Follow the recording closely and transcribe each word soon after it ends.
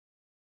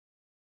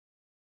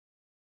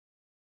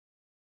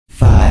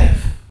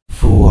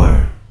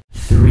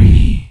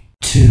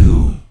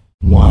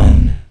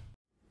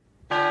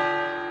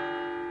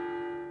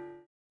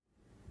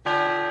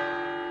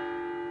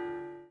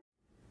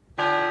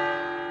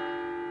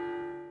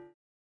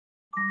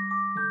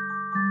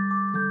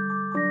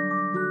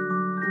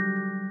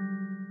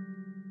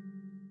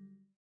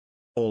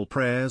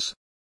prayers,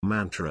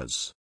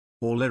 mantras,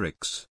 or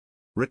lyrics,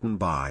 written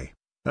by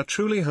a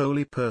truly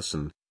holy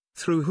person,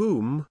 through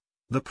whom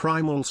the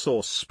primal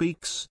source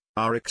speaks,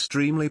 are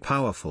extremely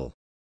powerful.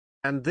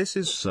 And this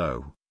is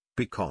so,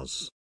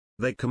 because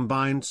they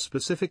combined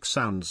specific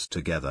sounds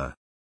together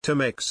to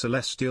make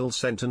celestial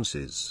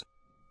sentences.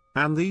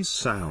 And these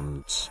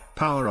sounds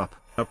power up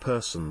a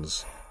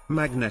person's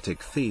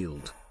magnetic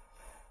field.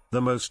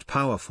 The most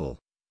powerful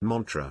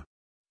mantra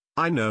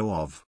I know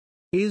of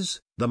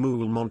is the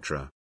Mool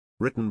Mantra,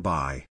 written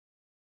by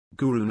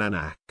Guru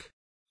Nanak.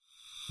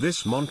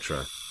 This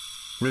mantra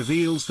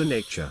reveals the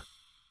nature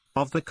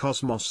of the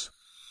cosmos.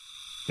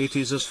 It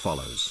is as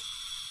follows.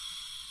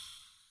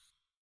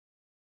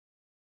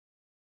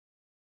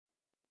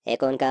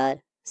 एक ओंकार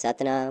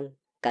सतनाम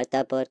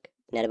कर्ता पुरख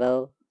निर्भव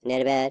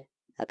निर्वैर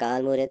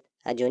अकाल मूर्त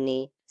अजूनी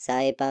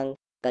साहिबंग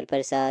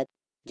गढ़प्रसाद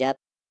जप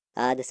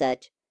आद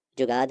सच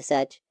जुगाद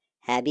सच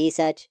है भी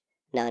सच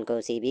नानको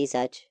सी भी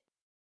सच.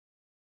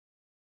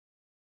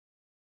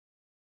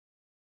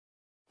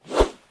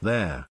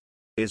 There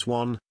is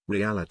one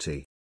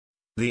reality,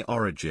 the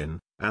origin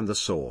and the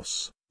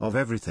source of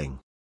everything.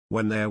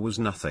 When there was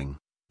nothing,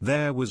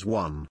 there was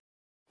one.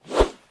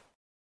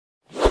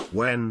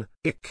 When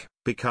ik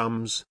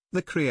becomes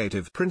the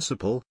creative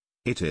principle,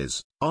 it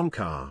is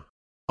Onkar.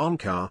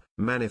 Onkar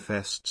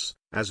manifests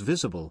as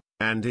visible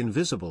and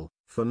invisible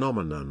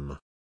phenomenon.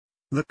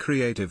 The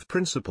creative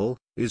principle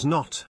is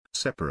not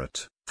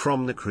separate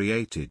from the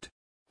created.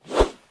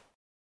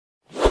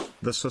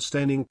 The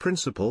sustaining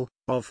principle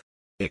of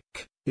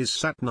Ik is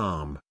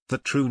Satnam, the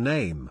true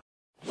name.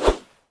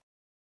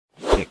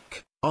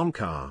 Ik,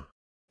 Onkar,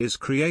 is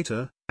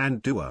creator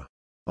and doer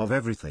of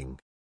everything.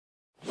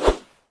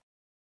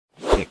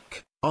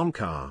 Ik,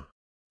 Onkar,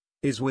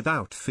 is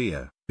without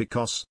fear,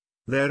 because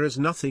there is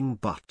nothing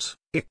but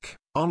Ik,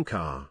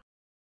 Onkar.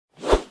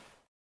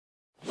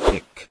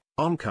 Ik,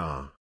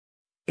 Onkar,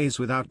 is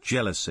without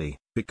jealousy,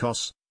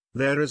 because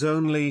there is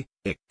only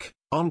Ik,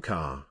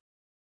 Onkar.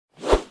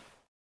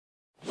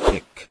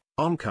 Ik,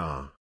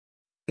 Onkar,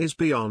 is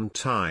beyond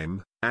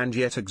time, and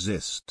yet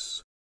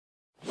exists.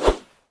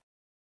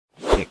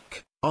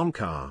 Ik,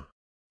 Onkar,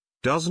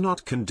 does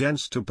not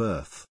condense to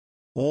birth.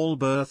 All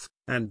birth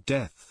and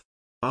death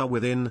are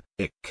within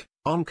Ik,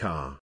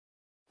 Onkar.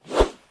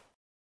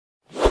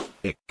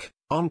 Ik,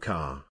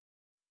 Onkar,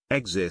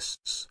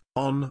 exists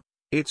on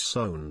its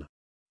own,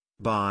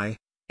 by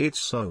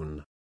its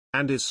own,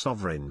 and is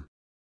sovereign.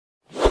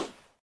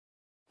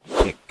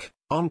 Ik,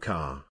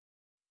 Onkar,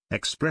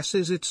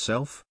 expresses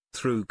itself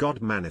through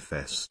God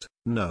manifest,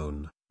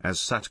 known as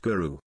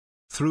Satguru.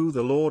 Through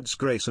the Lord's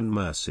grace and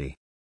mercy,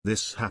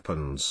 this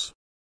happens.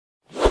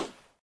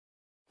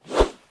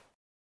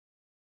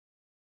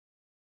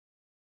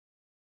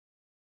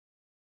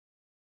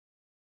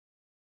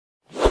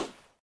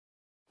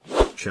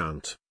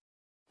 Chant.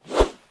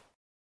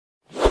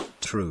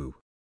 True.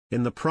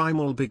 In the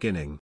primal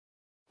beginning.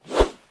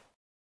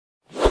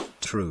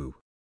 True.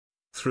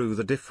 Through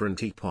the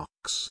different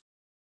epochs.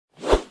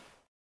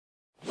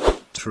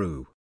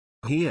 True.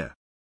 Here.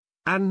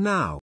 And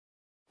now.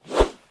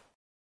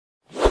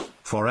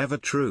 Forever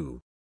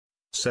true.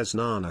 Says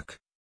Nanak.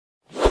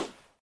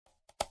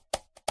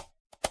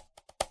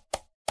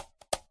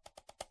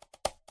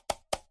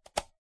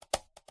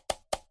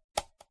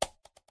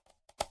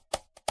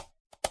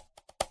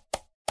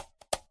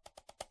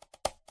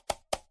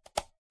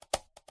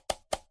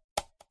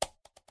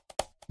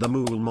 The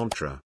Mool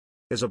Mantra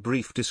is a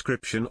brief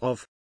description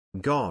of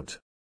God.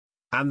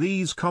 And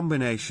these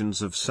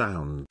combinations of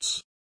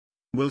sounds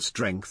will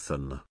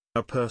strengthen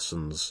a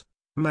person's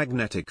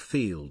magnetic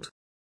field.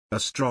 A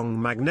strong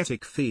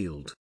magnetic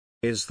field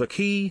is the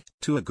key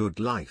to a good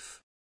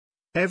life.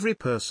 Every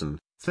person,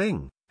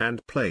 thing,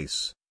 and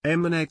place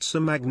emanates a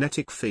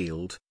magnetic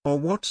field, or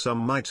what some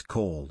might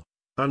call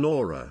an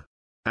aura.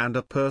 And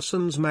a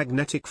person's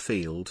magnetic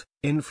field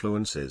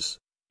influences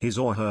his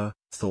or her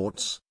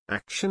thoughts,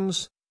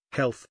 actions,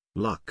 health,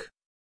 luck,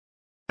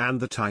 and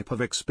the type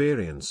of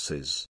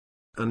experiences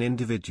an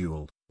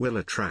individual will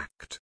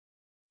attract.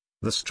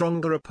 The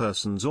stronger a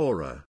person's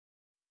aura,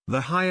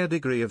 the higher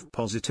degree of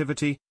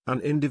positivity an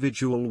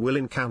individual will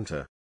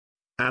encounter.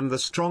 And the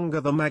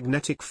stronger the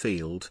magnetic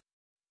field,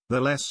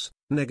 the less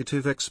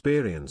negative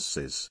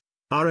experiences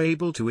are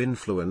able to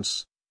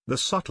influence the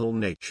subtle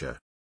nature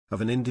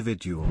of an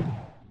individual.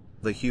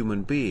 The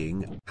human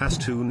being has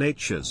two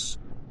natures,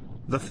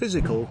 the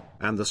physical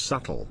and the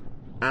subtle,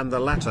 and the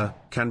latter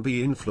can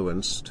be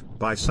influenced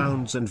by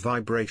sounds and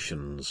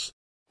vibrations.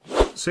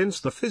 Since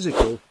the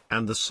physical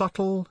and the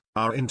subtle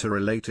are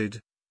interrelated,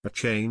 a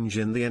change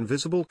in the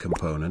invisible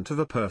component of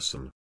a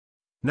person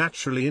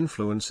naturally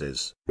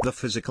influences the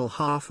physical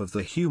half of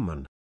the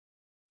human.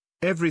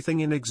 Everything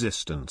in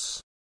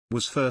existence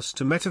was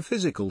first a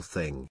metaphysical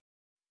thing.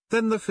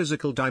 Then the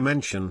physical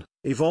dimension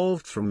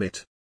evolved from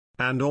it,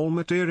 and all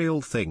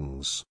material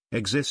things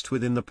exist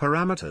within the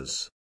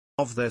parameters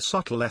of their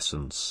subtle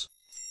essence.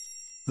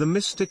 The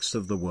mystics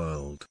of the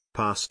world,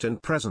 past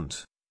and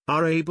present,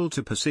 are able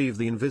to perceive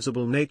the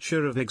invisible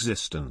nature of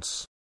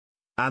existence.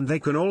 and they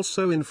can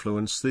also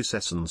influence this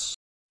essence.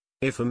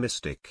 If a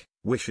mystic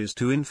wishes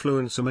to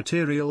influence a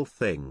material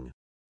thing,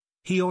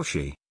 he or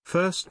she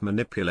first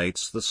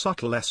manipulates the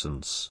subtle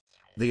essence,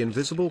 the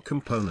invisible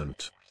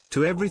component,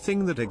 to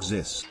everything that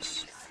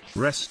exists,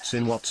 rests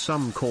in what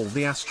some call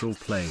the astral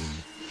plane.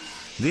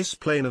 This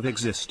plane of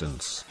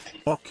existence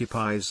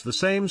occupies the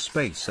same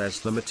space as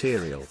the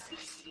material.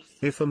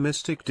 If a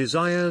mystic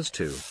desires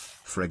to,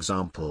 for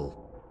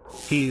example,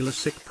 heal a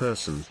sick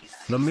person,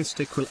 the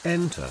mystic will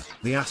enter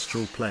the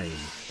astral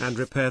plane and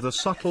repair the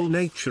subtle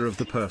nature of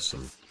the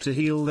person to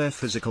heal their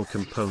physical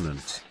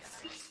component.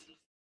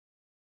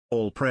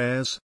 All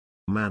prayers,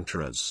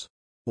 mantras,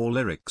 or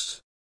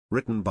lyrics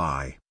written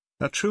by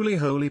a truly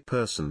holy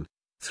person,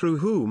 through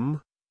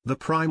whom the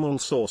primal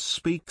source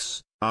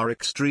speaks, are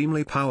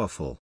extremely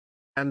powerful.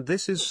 And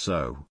this is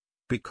so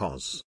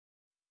because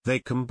they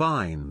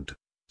combined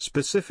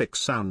specific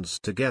sounds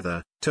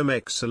together to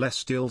make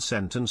celestial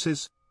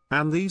sentences,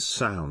 and these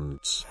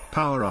sounds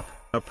power up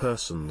a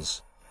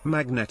person's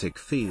magnetic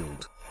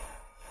field.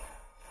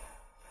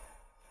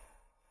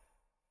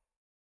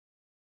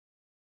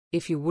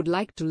 If you would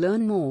like to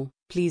learn more,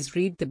 please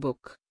read the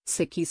book,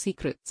 Sikhie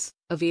Secrets,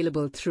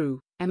 available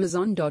through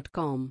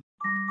Amazon.com.